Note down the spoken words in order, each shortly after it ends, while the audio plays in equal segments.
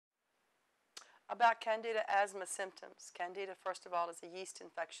About Candida asthma symptoms. Candida, first of all, is a yeast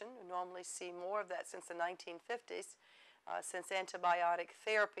infection. We normally see more of that since the 1950s, since antibiotic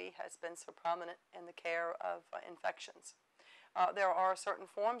therapy has been so prominent in the care of infections. There are certain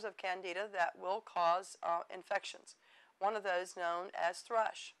forms of Candida that will cause infections. One of those known as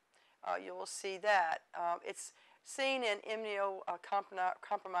thrush. You will see that. It's seen in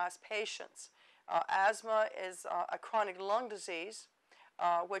immunocompromised patients. Asthma is a chronic lung disease,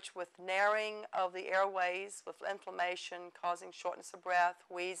 which with narrowing of the airways, with inflammation causing shortness of breath,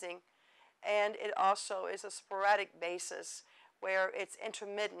 wheezing, and it also is a sporadic basis where it's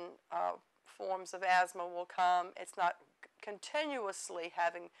intermittent forms of asthma will come. It's not continuously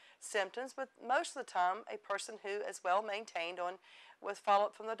having symptoms, but most of the time a person who is well maintained on with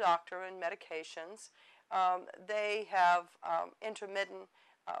follow-up from the doctor and medications, they have intermittent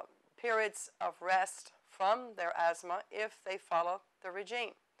periods of rest from their asthma if they follow the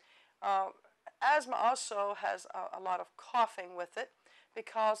regime. Asthma also has a lot of coughing with it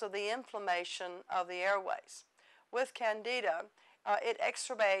because of the inflammation of the airways. With Candida, it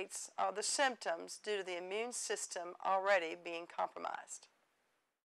exacerbates the symptoms due to the immune system already being compromised.